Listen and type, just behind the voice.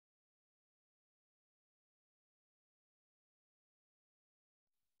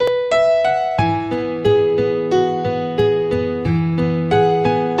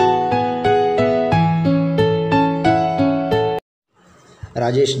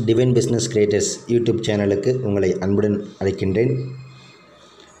Rajesh divine business creators YouTube சேனலுக்கு உங்களை அன்புடன் அழைக்கின்றேன்.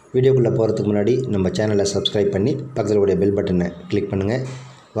 வீடியோக்குள்ளே போகிறதுக்கு முன்னாடி நம்ம சேனலை சப்ஸ்கிரைப் பண்ணி பக்கத்தில் உடைய பெல் பட்டனை கிளிக் பண்ணுங்கள்.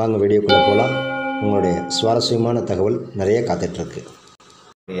 வாங்க வீடியோக்குள்ளே போகலாம். உங்களுடைய சுவாரஸ்யமான தகவல் நிறைய காத்துட்ருக்கு.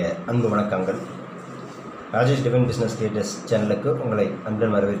 அன்பு வணக்கங்கள். ராஜேஷ் டிவைன் பிஸ்னஸ் கிரியேட்டர்ஸ் சேனலுக்கு உங்களை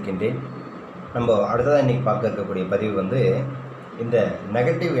அன்புடன் வரவேற்கின்றேன். நம்ம அடுத்ததாக இன்றைக்கி பார்க்க இருக்கக்கூடிய பதிவு இந்த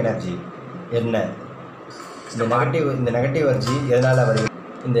நெகட்டிவ் எனர்ஜி என்ன, இந்த நெகட்டிவ் எனர்ஜி எதனால் வருது,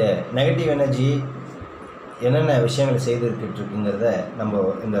 இந்த நெகட்டிவ் எனர்ஜி என்னென்ன விஷயங்கள் செய்துருக்குங்கிறத நம்ம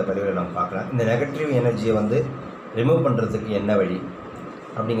இந்த பதிவில் நம்ம பார்க்கலாம். இந்த நெகட்டிவ் எனர்ஜியை ரிமூவ் பண்ணுறதுக்கு என்ன வழி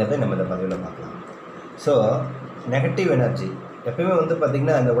அப்படிங்கிறத நம்ம இந்த பதிவில் பார்க்கலாம். ஸோ நெகட்டிவ் எனர்ஜி எப்பயுமே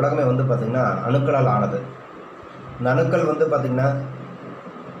பார்த்திங்கன்னா இந்த உலகமே பார்த்திங்கன்னா அணுக்களால் ஆனது. இந்த அணுக்கள் பார்த்திங்கன்னா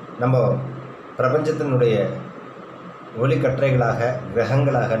நம்ம பிரபஞ்சத்தினுடைய ஒளிக்கற்றைகளாக,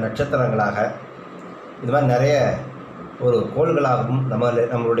 கிரகங்களாக, நட்சத்திரங்களாக, இது மாதிரி நிறைய ஒரு கோள்களாகவும்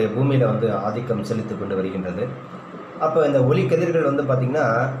நம்மளுடைய பூமியில் ஆதிக்கம் செலுத்தி கொண்டு வருகின்றது. அப்போ இந்த ஒளி கதிர்கள் பார்த்திங்கன்னா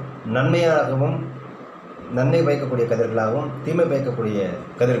நன்மையாகவும், நன்மை பயக்கக்கூடிய கதிர்களாகவும், தீமை பயக்கக்கூடிய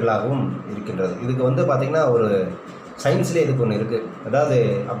கதிர்களாகவும் இருக்கின்றது. இதுக்கு பார்த்திங்கன்னா ஒரு சயின்ஸ்லேயே இதுக்கு ஒன்று இருக்குது. அதாவது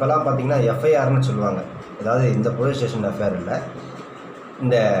அப்போல்லாம் பார்த்திங்கன்னா எஃப்ஐஆர்னு சொல்லுவாங்க. அதாவது இந்த போலீஸ் ஸ்டேஷன் எஃப்ஐஆர் இல்லை,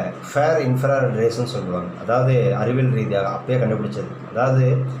 இந்த ஃபேர் இன்ஃப்ராரெட் ரேஸ்ன்னு சொல்லுவாங்க. அதாவது அறிவியல் ரீதியாக அப்பயே கண்டுபிடிச்சது. அதாவது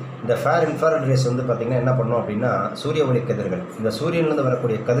இந்த ஃபேர் இன்ஃப்ராரெட் ரேஸ் பார்த்திங்கன்னா என்ன பண்ணோம் அப்படின்னா, சூரிய ஒளி கதிர்கள், இந்த சூரியன்லேருந்து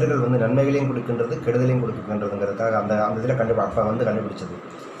வரக்கூடிய கதிர்கள் நன்மைகளையும் கொடுக்கின்றது, கெடுதலையும் கொடுக்கின்றதுங்கிறதுக்காக அந்த இதில் அப்போ கண்டுபிடிச்சது.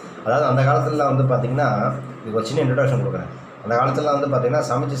 அதாவது அந்த காலத்தில் பார்த்திங்கன்னா இது ஒரு சின்ன இன்ட்ரடக்ஷன் கொடுக்குறேன். அந்த காலத்தில் பார்த்திங்கன்னா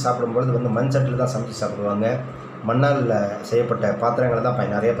சமைச்சு சாப்பிடும்பொழுது மண் சட்டில் தான் சமைச்சு சாப்பிடுவாங்க. மண்ணால் செய்யப்பட்ட பாத்திரங்களை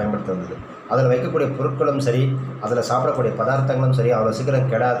தான் நிறைய பயன்படுத்தி வந்தது. அதில் வைக்கக்கூடிய பொருட்களும் சரி, அதில் சாப்பிடக்கூடிய பதார்த்தங்களும் சரி அவ்வளோ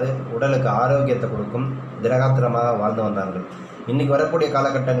சீக்கிரம் கெடாது, உடலுக்கு ஆரோக்கியத்தை கொடுக்கும், திடகாத்திரமாக வாழ்ந்து வந்தார்கள். இன்றைக்கி வரக்கூடிய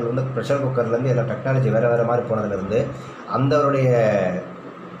காலகட்டங்கள் ப்ரெஷர் குக்கர்லேருந்து எல்லாம் டெக்னாலஜி வேறு மாதிரி போனதுலேருந்து அந்தவருடைய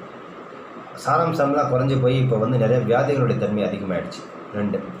சாராம்சம்லாம் குறைஞ்சி போய் இப்போ நிறைய வியாதிகளுடைய தன்மை அதிகமாகிடுச்சு.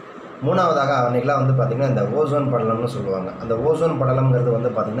 2 மூணாவதாக அன்றைக்கெலாம் பார்த்திங்கன்னா இந்த ஓசோன் படலம்னு சொல்லுவாங்க. அந்த ஓசோன்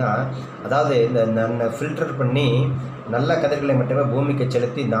படலம்ங்கிறது பார்த்திங்கன்னா அதாவது இந்த ஃபில்டர் பண்ணி நல்ல கதிர்களை மட்டுமே பூமிக்கு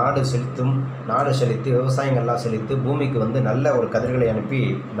செலுத்தி நாடு செலுத்தி விவசாயங்கள்லாம் செலுத்தி பூமிக்கு நல்ல ஒரு கதிர்களை அனுப்பி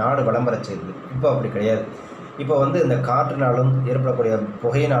நாடு வளம்பர செய்யுது. இப்போ அப்படி கிடையாது. இப்போ இந்த காற்றினாலும் ஏற்படக்கூடிய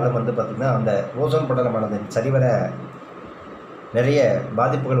புகையினாலும் பார்த்திங்கன்னா அந்த ஓசோன் படலமானது சரிவர நிறைய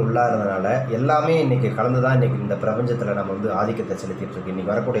பாதிப்புகள் உள்ளாகிறதுனால எல்லாமே இன்றைக்கி கலந்து தான் இன்றைக்கி இந்த பிரபஞ்சத்தில் நம்ம ஆதிக்கத்தை செலுத்திட்டுருக்கு.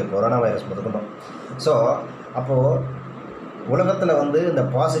 இன்றைக்கி வரக்கூடிய கொரோனா வைரஸ் முதற்கொண்டோம். ஸோ அப்போது உலகத்தில் இந்த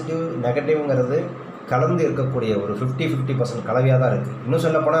பாசிட்டிவ் நெகட்டிவ்ங்கிறது கலந்து இருக்கக்கூடிய ஒரு 50-50% கலவையாக தான் இருக்குது. இன்னும்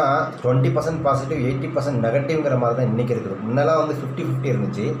சொல்லப்போனால் 20% பாசிட்டிவ், 80% நெகட்டிவ்ங்கிற மாதிரி தான் இன்றைக்கி இருக்குது. முன்னெல்லாம் 50-50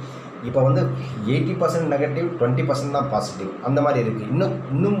 இருந்துச்சு. இப்போ 80% நெகட்டிவ், 20% தான் பாசிட்டிவ், அந்த மாதிரி இருக்குது.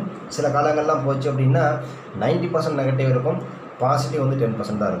 இன்னும் சில காலங்கள்லாம் போச்சு அப்படின்னா 90% நெகட்டிவ் இருக்கும், பாசிட்டிவ்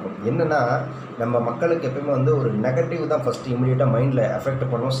 10% தான் இருக்கும். என்னென்னா நம்ம மக்களுக்கு எப்பயுமே ஒரு நெகட்டிவ் தான் ஃபஸ்ட்டு இமீடியட்டாக மைண்டில் எஃபெக்ட்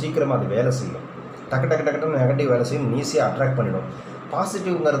பண்ணுவோம். சீக்கிரமாக அது வேலை செய்யும். டக்கு நெகட்டிவ் வேலை செய்யும், ஈஸியாக அட்ராக்ட் பண்ணிடும்.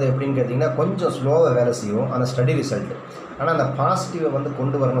 பாசிட்டிவ்ங்கிறது எப்படின்னு கேட்டிங்கன்னா கொஞ்சம் ஸ்லோவாக வேலை செய்யும், ஆனால் ஸ்டடி ரிசல்ட்டு. ஆனால் அந்த பாசிட்டிவை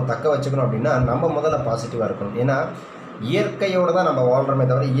கொண்டு வரணும், தக்க வச்சுக்கணும் அப்படின்னா நம்ம முதல்ல பாசிட்டிவாக இருக்கணும். ஏன்னா இயற்கையோடு தான் நம்ம வாழ்கிறோமே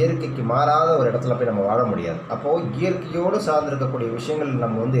தவிர இயற்கைக்கு மாறாத ஒரு இடத்துல போய் நம்ம வாழ முடியாது. அப்போது இயற்கையோடு சார்ந்திருக்கக்கூடிய விஷயங்கள்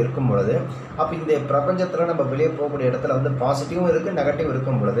நம்ம இருக்கும் பொழுது, அப்போ இந்த பிரபஞ்சத்தில் நம்ம வெளியே போகக்கூடிய இடத்துல பாசிட்டிவும் இருக்குது, நெகட்டிவ்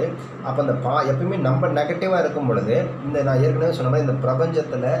இருக்கும் பொழுது, அப்போ அந்த எப்பயுமே நம்ம நெகட்டிவாக இருக்கும் பொழுது நான் ஏற்கனவே சொன்ன மாதிரி இந்த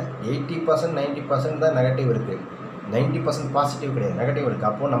பிரபஞ்சத்தில் 80% 90% தான் நெகட்டிவ் இருக்குது, 90% பாசிட்டிவ் கிடையாது, நெகட்டிவ் இருக்குது.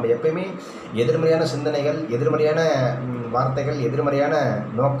 அப்போது நம்ம எப்பயுமே எதிர்மறையான சிந்தனைகள், எதிர்மறையான வார்த்தைகள், எதிர்மறையான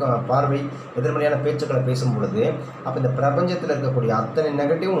பார்வை, எதிர்மறையான பேச்சுக்களை பேசும் பொழுது அப்போ இந்த பிரபஞ்சத்தில் இருக்கக்கூடிய அத்தனை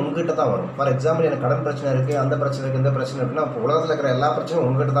நெகட்டிவும் உங்ககிட்ட தான் வரும். ஃபார் எக்ஸாம்பிள், எனக்கு கடன் பிரச்சனை இருக்குது, அந்த பிரச்சனை இருக்குது, இந்த பிரச்சனை இருக்குன்னா இப்போ உலகத்தில் இருக்கிற எல்லா பிரச்சனையும்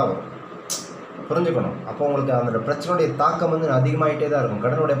உங்ககிட்ட தான் வரும். புரிஞ்சுக்கணும். அப்போ உங்களுக்கு அந்த பிரச்சனையுடைய தாக்கம் அதிகமாகிட்டே தான் இருக்கும்.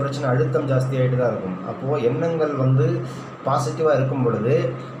 கடனுடைய பிரச்சனை அழுத்தம் ஜாஸ்தியாகிட்டு தான் இருக்கும். அப்போது எண்ணங்கள் பாசிட்டிவாக இருக்கும் பொழுது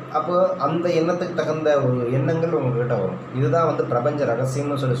அப்போது அந்த எண்ணத்துக்கு தகுந்த ஒரு எண்ணங்கள் உங்கள்கிட்ட வரும். இதுதான் பிரபஞ்ச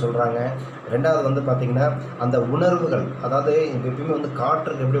ரகசியம்னு சொல்கிறாங்க. ரெண்டாவது பார்த்திங்கன்னா அந்த உணர்வுகள், அதாவது எப்பயுமே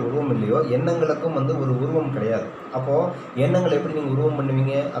காற்றுக்கு எப்படி உருவம் இல்லையோ எண்ணங்களுக்கும் ஒரு உருவம் கிடையாது. அப்போது எண்ணங்கள் எப்படி நீங்கள் உருவம்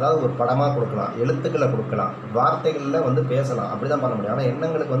பண்ணுவீங்க? அதாவது ஒரு படமாக கொடுக்கலாம், எழுத்துக்களை கொடுக்கலாம், வார்த்தைகளில் பேசலாம், அப்படி தான் பண்ண முடியும். ஆனால்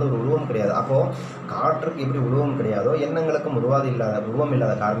எண்ணங்களுக்கு ஒரு உருவம் கிடையாது. அப்போது காற்றுக்கு எப்படி உருவம் கிடையாதோ எண்ணங்களுக்கும் உருவம்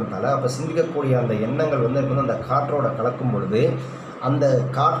இல்லாத காரணத்தால் அப்போ சிந்திக்கக்கூடிய அந்த எண்ணங்கள் அந்த காற்றோட கலக்கும் பொழுது அந்த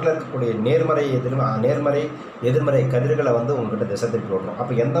காற்றில் இருக்கக்கூடிய நேர்மறை எதிர்மறை கதிர்களை உங்கள்கிட்ட திசை திருப்பி விட்றோம்.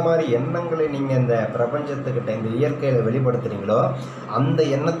 அப்போ எந்த மாதிரி எண்ணங்களை நீங்கள் இந்த பிரபஞ்சத்துக்கிட்ட இந்த இயற்கையில் வெளிப்படுத்துகிறீங்களோ அந்த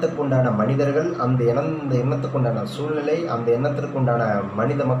எண்ணத்துக்கு உண்டான மனிதர்கள், அந்த எண்ணத்துக்கு உண்டான சூழ்நிலை, அந்த எண்ணத்திற்கு உண்டான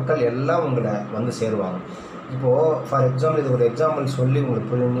மனித மக்கள் எல்லாம் உங்களை சேருவாங்க. இப்போது ஃபார் எக்ஸாம்பிள், இது ஒரு எக்ஸாம்பிள் சொல்லி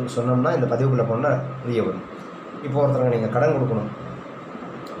உங்களுக்கு சொன்னோம்னா இந்த பதிவுக்குள்ளே போனால் புரிய வரும். இப்போ ஒருத்தவங்க நீங்கள் கடன் கொடுக்கணும்,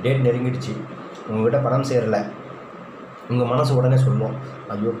 டேட் நெருங்கிடுச்சு, உங்கள்கிட்ட பணம் சேரலை, உங்கள் மனசு உடனே சொல்லுவோம்,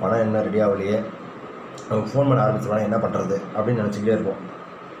 ஐயோ பணம் என்ன ரெடி ஆகலையே, அவங்க ஃபோன் பண்ண ஆரம்பிச்சுருவாங்க, என்ன பண்ணுறது அப்படின்னு நினச்சிக்கிட்டே இருப்போம்,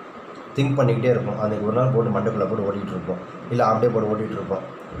 திங்க் பண்ணிக்கிட்டே இருப்போம். அன்றைக்கி ஒரு நாள் போட்டு மண்டக்குள்ளே போட்டு ஓட்டிகிட்டு இருப்போம், இல்லை அப்படியே போட்டு ஓட்டிகிட்டு இருப்போம்.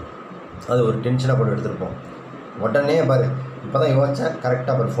 அது ஒரு டென்ஷனாக போட்டு எடுத்துருப்போம். உடனே பாரு இப்போ தான் யோசித்தேன்,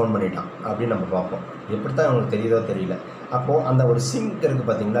 கரெக்டாக அப்புறம் ஃபோன் பண்ணிட்டான் அப்படின்னு நம்ம பார்ப்போம். எப்படி தான் அவங்களுக்கு தெரியுதோ தெரியல. அப்போது அந்த ஒரு சிங்க் இருக்குது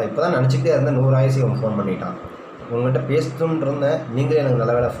பார்த்தீங்களா, இப்போ தான் நினச்சிக்கிட்டே இருந்தேன் 100 ஆயிரசி அவன் ஃபோன் பண்ணிட்டான், உங்கள்கிட்ட பேசணுன்னு இருந்தேன், நீங்களே எனக்கு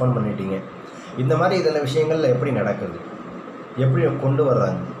நல்ல வேலை ஃபோன் பண்ணிட்டீங்க. இந்த மாதிரி இதில் விஷயங்களில் எப்படி நடக்குது, எப்படி கொண்டு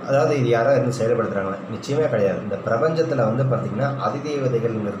வர்றாங்க, அதாவது இது யாராவது இருந்து செயல்படுத்துகிறாங்களா? நிச்சயமே கிடையாது. இந்த பிரபஞ்சத்தில் வந்து பார்த்திங்கன்னா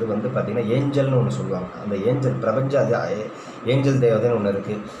அதிதேவதைகள்ங்கிறது வந்து பார்த்திங்கன்னா ஏஞ்சல்னு ஒன்று சொல்லுவாங்க. அந்த ஏஞ்சல் பிரபஞ்ச ஏஞ்சல் தேவதைன்னு ஒன்று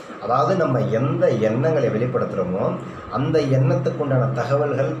இருக்குது. அதாவது நம்ம எந்த எண்ணங்களை வெளிப்படுத்துகிறோமோ அந்த எண்ணத்துக்கு உண்டான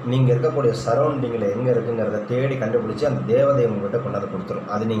தகவல்கள் நீங்கள் இருக்கக்கூடிய சரௌண்டிங்கில் எங்கே இருக்குங்கிறத தேடி கண்டுபிடிச்சி அந்த தேவதை உங்கள்கிட்ட கொண்டாந்து கொடுத்துரும்.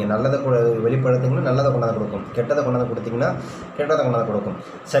 அது நீங்கள் நல்லதை வெளிப்படுத்திங்கன்னா நல்லதை கொண்டாந்து கொடுக்கும், கெட்டதை கொண்டாந்து கொடுத்தீங்கன்னா கெட்டதை கொண்டாந்து கொடுக்கும்.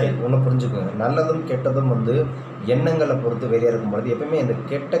 சரி, ஒன்று புரிஞ்சுக்கோங்க, நல்லதும் கெட்டதும் வந்து எண்ணங்களை பொறுத்து வேறையாக இருக்கும்பொழுது எப்பவுமே இந்த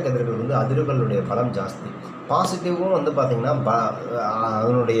கெட்ட கதிர்கள் வந்து அதிர்வுகளுடைய பலம் ஜாஸ்தி, பாசிட்டிவும் வந்து பார்த்திங்கன்னா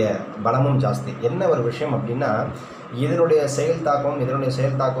அதனுடைய பலமும் ஜாஸ்தி. என்ன ஒரு விஷயம் அப்படின்னா, இதனுடைய செயல்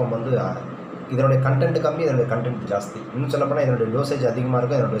தாக்கம் வந்து இதனுடைய கண்டென்ட் கம்மி, இதனுடைய கண்டென்ட் ஜாஸ்தி. இன்னும் சொல்லப்போனால் இதனுடைய டோசேஜ் அதிகமாக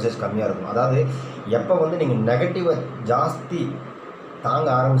இருக்கும், இதனுடைய டோசேஜ் கம்மியாக இருக்கும். அதாவது எப்போ வந்து நீங்கள் நெகட்டிவை ஜாஸ்தி தாங்க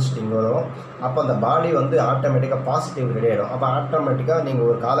ஆரம்பிச்சிட்டிங்களோ அப்போ அந்த பாடி வந்து ஆட்டோமேட்டிக்காக பாசிட்டிவ் ரெடி ஆகிடும். அப்போ ஆட்டோமேட்டிக்காக நீங்கள்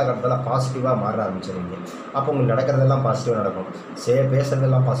ஒரு காலகட்டத்தில் பாசிட்டிவாக மாற ஆரம்பிச்சிடுவீங்க. அப்போ உங்களுக்கு நடக்கிறதெல்லாம் பாசிட்டிவாக நடக்கும்,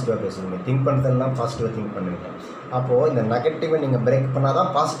 பேசுகிறதெல்லாம் பாசிட்டிவாக பேசுவீங்க, திங்க் பண்ணுறதெல்லாம் பாசிட்டிவாக திங்க் பண்ணுவீங்க. அப்போது இந்த நெகட்டிவை நீங்கள் பிரேக் பண்ணால்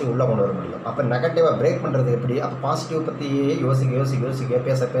தான் பாசிட்டிவ் உள்ளே கொண்டு வர முடியும். அப்போ நெகட்டிவை பிரேக் பண்ணுறது எப்படி? அப்போ பாசிட்டிவ் பற்றியே யோசிக்க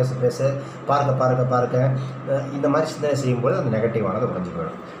பேச பார்க்க இந்த மாதிரி சிந்தனை செய்யும்போது அந்த நெகட்டிவானது உடஞ்சி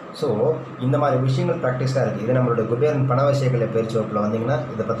போயிடும். ஸோ இந்த மாதிரி விஷயங்கள் ப்ராக்டிஸாக இருக்குது. இது நம்மளோட குபேரன் பண விஷயங்களை பயிற்சி வகுப்பில் வந்தீங்கன்னா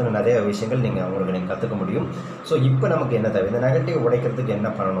இதை பற்றின நிறைய விஷயங்கள் நீங்கள் கற்றுக்க முடியும். ஸோ இப்போ நமக்கு என்ன தேவை, இந்த நெகட்டிவ் உடைக்கிறதுக்கு என்ன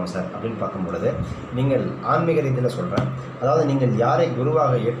பண்ணணும் சார் அப்படின்னு பார்க்கும்பொழுது, நீங்கள் ஆன்மீக ரீதியில் சொல்கிறேன், அதாவது நீங்கள் யாரை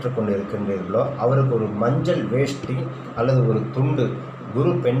குருவாக ஏற்றுக்கொண்டு இருக்கின்றீர்களோ அவருக்கு ஒரு மஞ்சள் வேஷ்டி அல்லது ஒரு துண்டு,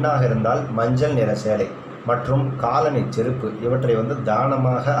 குரு பெண்ணாக இருந்தால் மஞ்சள் நிற சேலை மற்றும் காலணி செருப்பு இவற்றை வந்து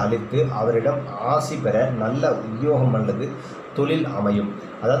தானமாக அளித்து அவரிடம் ஆசி பெற நல்ல உத்தியோகம் அல்லது தொழில் அமையும்.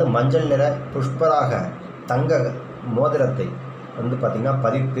 அதாவது மஞ்சள் நிற புஷ்பராக தங்க மோதிரத்தை வந்து பார்த்திங்கன்னா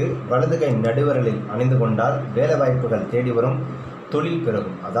பதித்து வலது கை நடுவரலில் அணிந்து கொண்டால் வேலை வாய்ப்புகள் தேடி வரும், தொழில்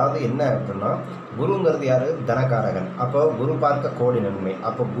பெருகும். அதாவது என்ன அப்படின்னா, குருங்கிறது யார்? தனக்காரகன். அப்போ குரு பார்க்க கோடி நன்மை.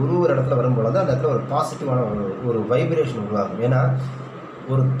 அப்போ குரு ஒரு இடத்துல வரும்பொழுது அந்த இடத்துல ஒரு பாசிட்டிவான ஒரு வைப்ரேஷன் உருவாகும். ஏன்னா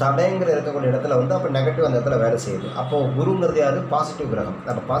ஒரு தடைங்கிற இருக்கக்கூடிய இடத்துல வந்து அப்போ நெகட்டிவ் அந்த இடத்துல வேலை செய்யுது. அப்போது குருங்கிறது யார்? பாசிட்டிவ் கிரகம்.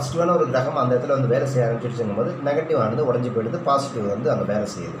 அப்போ பாசிட்டிவான ஒரு கிரகம் அந்த இடத்துல வந்து வேலை செய்ய ஆரம்பிச்சிருச்சுங்கும் போது நெகட்டிவானது உடஞ்சி போயிடுது, பாசிட்டிவ் வந்து அங்கே வேலை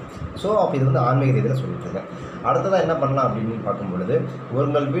செய்யுது. ஸோ அப்போ இது வந்து ஆன்மீக ரீதியில் சொல்லிட்டு இருக்கேன். அடுத்ததாக என்ன பண்ணலாம் அப்படின்னு பார்க்கும் பொழுது,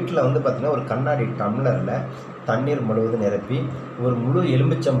 உங்கள் வீட்டில் வந்து பார்த்திங்கன்னா ஒரு கண்ணாடி டம்ளரில் தண்ணீர் முழுவதும் நிரப்பி ஒரு முழு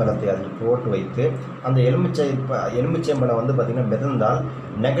எலுமிச்சம்பழத்தை அதில் போட்டு வைத்து அந்த எலுமிச்சம்பழம் வந்து பார்த்திங்கன்னா மிதந்தால்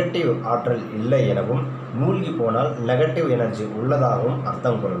நெகட்டிவ் ஆற்றல் இல்லை எனவும், மூழ்கி போனால் நெகட்டிவ் எனர்ஜி உள்ளதாகவும்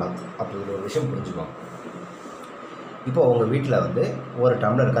அர்த்தம் கொள்ளலாம். அப்போ இது ஒரு விஷயம் புரிஞ்சுக்கோங்க. இப்போ உங்கள் வீட்டில் வந்து ஒரு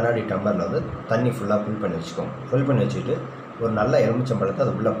டம்ளர் கண்ணாடி டம்ளரில் வந்து தண்ணி ஃபுல்லாக ஃபில் பண்ணி வச்சுக்கோங்க. ஃபில் பண்ணி வச்சுட்டு ஒரு நல்ல எலுமிச்சம்பழத்தை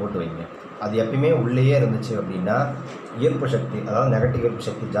அது உள்ளே போட்டு வைங்க. அது எப்பயுமே உள்ளேயே இருந்துச்சு அப்படின்னா ஈர்ப்பு சக்தி, அதாவது நெகட்டிவ் ஈர்ப்பு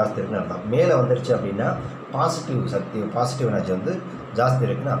சக்தி ஜாஸ்தி இருக்குன்னு அர்த்தம். மேலே வந்துருச்சு அப்படின்னா பாசிட்டிவ் எனர்ஜி வந்து ஜாஸ்தி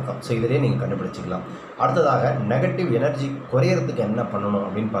இருக்குன்னு அர்த்தம். ஸோ இதிலே நீங்கள் கண்டுபிடிச்சிக்கலாம். அடுத்ததாக நெகட்டிவ் எனர்ஜி குறையிறதுக்கு என்ன பண்ணணும்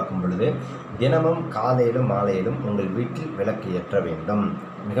அப்படின்னு பார்க்கும் பொழுது, தினமும் காலையிலும் மாலையிலும் உங்கள் வீட்டில் விளக்கு ஏற்ற வேண்டும்.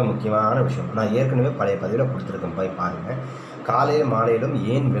 மிக முக்கியமான விஷயம். நான் ஏற்கனவே பழைய பதிவில் கொடுத்துருக்கேன், போய் பாருங்கள். காலையிலும் மாலையிலும்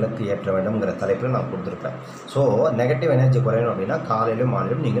ஏன் விளக்கு ஏற்ற வேண்டும்ங்கிற தலைப்பில் நான் கொடுத்துருப்பேன். ஸோ நெகட்டிவ் எனர்ஜி குறையணும் அப்படின்னா காலையிலும்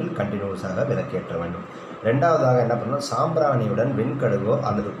மாலையிலும் நீங்கள் கண்டினியூஸாக விளக்கு ஏற்ற வேண்டும். ரெண்டாவதாக என்ன பண்ணணும், சாம்பிராணியுடன் வெண்கடுகோ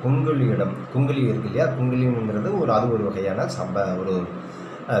அல்லது குங்குலி இருக்கு இல்லையா, குங்குலிங்கிறது அது ஒரு வகையான ஒரு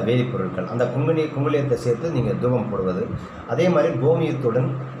வேதிப்பொருட்கள். அந்த குங்குலியத்தை சேர்த்து நீங்கள் தூபம் போடுவது. அதே மாதிரி கோமியத்துடன்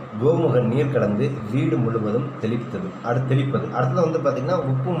கோமுக நீர் கலந்து வீடு முழுவதும் தெளிப்பது. அடுத்தது வந்து பார்த்திங்கன்னா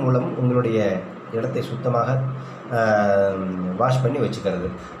உப்பு மூலம் உங்களுடைய இடத்தை சுத்தமாக வாஷ் பண்ணி வச்சுக்கிறது.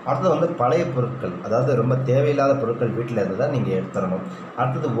 அடுத்தது வந்து பழைய பொருட்கள், அதாவது ரொம்ப தேவையில்லாத பொருட்கள் வீட்டில் இருந்து தான் நீங்கள் எடுத்துடணும்.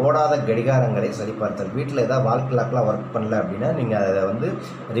 அடுத்தது ஓடாத கடிகாரங்களை சரிபார்த்தல். வீட்டில் ஏதாவது வால் கிளாக்லாம் ஒர்க் பண்ணல அப்படின்னா நீங்கள் அதை வந்து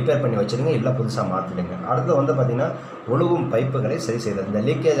ரிப்பேர் பண்ணி வச்சுடுங்க, இல்லை புதுசாக மாற்றிடுங்க. அடுத்தது வந்து பார்த்திங்கன்னா ஒழுகும் பைப்புகளை சரி செய்தல். இந்த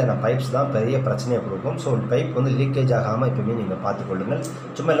லீக்கேஜான பைப்ஸ் தான் பெரிய பிரச்சனையை கொடுக்கும். ஸோ பைப் வந்து லீக்கேஜ் ஆகாமல் எப்பவுமே நீங்கள் பார்த்துக்கொள்ளுங்கள்.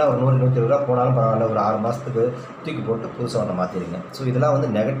 சும்மா எல்லாம் ஒரு 100-120 ரூபா போனாலும் பரவாயில்ல, ஒரு 6 மாதத்துக்கு தூக்கி போட்டு புதுசாக ஒன்று மாற்றிடுங்க. ஸோ இதெல்லாம் வந்து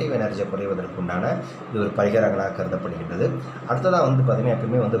நெகட்டிவ் எனர்ஜியை குறைவதற்கு உண்டான இது ஒரு பரிகாரங்களாக கருதப்படுகின்றது. அடுத்ததாக வந்து பார்த்திங்கன்னா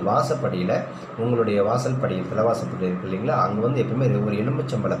எப்பவுமே வந்து வாசப்படியில், உங்களுடைய வாசல் படியில் தலைவாசப்படி இருக்கு இல்லைங்களா, அங்கே வந்து எப்பவுமே ஒரு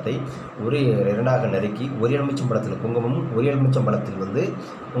எலுமிச்சம்பழத்தை ஒரு 2ஆக நறுக்கி, ஒரு எலுமிச்சம்பழத்தில் குங்குமமும் ஒரு எலுமிச்சம்பழத்தில் வந்து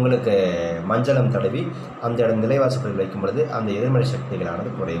உங்களுக்கு மஞ்சளும் தடவி அந்த நிலைவாசப்படி பொருள் வைக்கும் பொழுது அந்த எதிர்மறை சக்திகளானது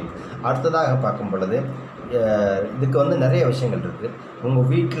குறையும். அடுத்ததாக பார்க்கும் பொழுது இதுக்கு வந்து நிறைய விஷயங்கள் இருக்குது. உங்கள்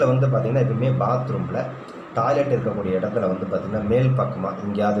வீட்டில் வந்து பார்த்திங்கன்னா எப்பவுமே பாத்ரூமில் டாய்லெட் இருக்கக்கூடிய இடத்துல வந்து பார்த்திங்கன்னா மேல் பக்கமாக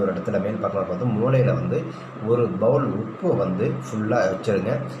எங்கேயாவது ஒரு இடத்துல மேல் பக்கமாக பார்த்து மூலையில் வந்து ஒரு பவுல் உப்பு வந்து ஃபுல்லாக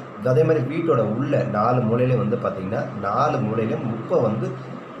வச்சுருங்க. அதே மாதிரி வீட்டோட உள்ள 4 மூலையிலையும் வந்து பார்த்திங்கன்னா 4 மூலையிலையும் உப்பை வந்து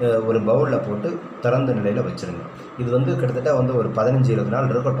ஒரு பவுலில் போட்டு திறந்த நிலையில் வச்சுருங்க. இது வந்து கிட்டத்தட்ட வந்து ஒரு 15-20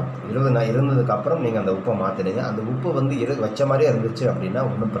 நாள் இருக்கட்டும். 20 நாள் இருந்ததுக்கப்புறம் நீங்கள் அந்த உப்பை மாற்றிடுங்க. அந்த உப்பு வந்து வச்ச மாதிரியே இருந்துச்சு அப்படின்னா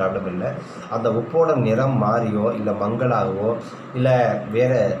ஒன்றும் ப்ராப்ளம் இல்லை. அந்த உப்போட நிறம் மாறியோ இல்லை மங்களாகவோ இல்லை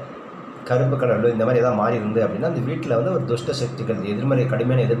வேறு கருப்பு கலரிலோ இந்த மாதிரி எதாவது மாறி இருந்து அப்படின்னா அந்த வீட்டில் வந்து ஒரு துஷ்ட சக்திகள்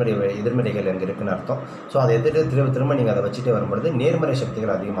கடுமையான எதிர்மறைகள் அங்கே இருக்குன்னு அர்த்தம். ஸோ அதை திரும்ப நீங்கள் அதை வச்சுட்டே வரும்பொழுது நேர்மறை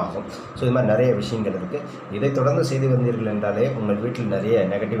சக்திகள் அதிகமாகும். ஸோ இது மாதிரி நிறைய விஷயங்கள் இருக்குது. இதை தொடர்ந்து செய்து வந்தீர்கள் என்றாலே உங்கள் வீட்டில் நிறைய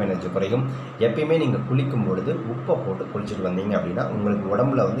நெகட்டிவ் எனர்ஜி குறையும். எப்பயுமே நீங்கள் குளிக்கும் பொழுது உப்பை போட்டு குளிச்சுட்டு வந்தீங்க அப்படின்னா உங்களுக்கு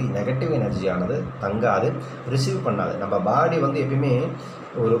உடம்புல வந்து நெகட்டிவ் எனர்ஜியானது தங்காது, ரிசீவ் பண்ணாது. நம்ம பாடி வந்து எப்பயுமே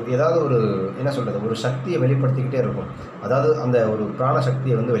ஏதாவது என்ன சொல்கிறது, ஒரு சக்தியை வெளிப்படுத்திக்கிட்டே இருக்கும். அதாவது அந்த ஒரு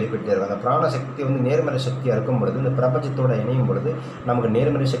பிராணசக்தியை வந்து வெளிப்படுத்திட்டே இருக்கும். அந்த பிராணசக்தி வந்து நேர்மறை சக்தியாக இருக்கும் பொழுது இந்த பிரபஞ்சத்தோடு இணையும் பொழுது நமக்கு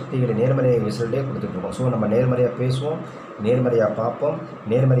நேர்மறை சக்திகளை நேர்மறை ரிசல்ட்டே கொடுத்துட்ருக்கோம். ஸோ நம்ம நேர்மறையாக பேசுவோம், நேர்மறையாக பார்ப்போம்,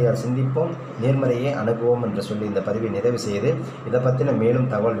 நேர்மறையாக சிந்திப்போம், நேர்மறையே அணுகுவோம் என்று சொல்லி இந்த பதிவை நிறைவு செய்து இதை பற்றின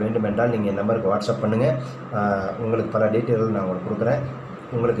மேலும் தகவல் வேண்டுமென்றால் நீங்கள் என் நம்பருக்கு வாட்ஸ்அப் பண்ணுங்கள். உங்களுக்கு பல டீட்டெயில்கள் நான் உங்களுக்கு கொடுக்குறேன்.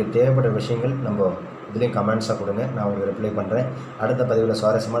 உங்களுக்கு தேவைப்பட்ட விஷயங்கள் நம்ம இதுலேயும் கமெண்ட்ஸாக கொடுங்க, நான் உங்களுக்கு ரிப்ளை பண்ணுறேன். அடுத்த பதிவில்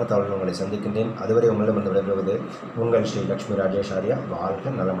சுவாரஸ்யமான தகவல்கள் உங்களை சந்திக்கின்றேன். அதுவரை உங்களிடம் வந்து விடைபெறுவது உங்கள் ஸ்ரீ லக்ஷ்மி ராஜேஷ் ஆர்யா.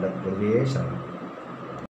 வாழ்க நலமுடன். குருவே சரணம்.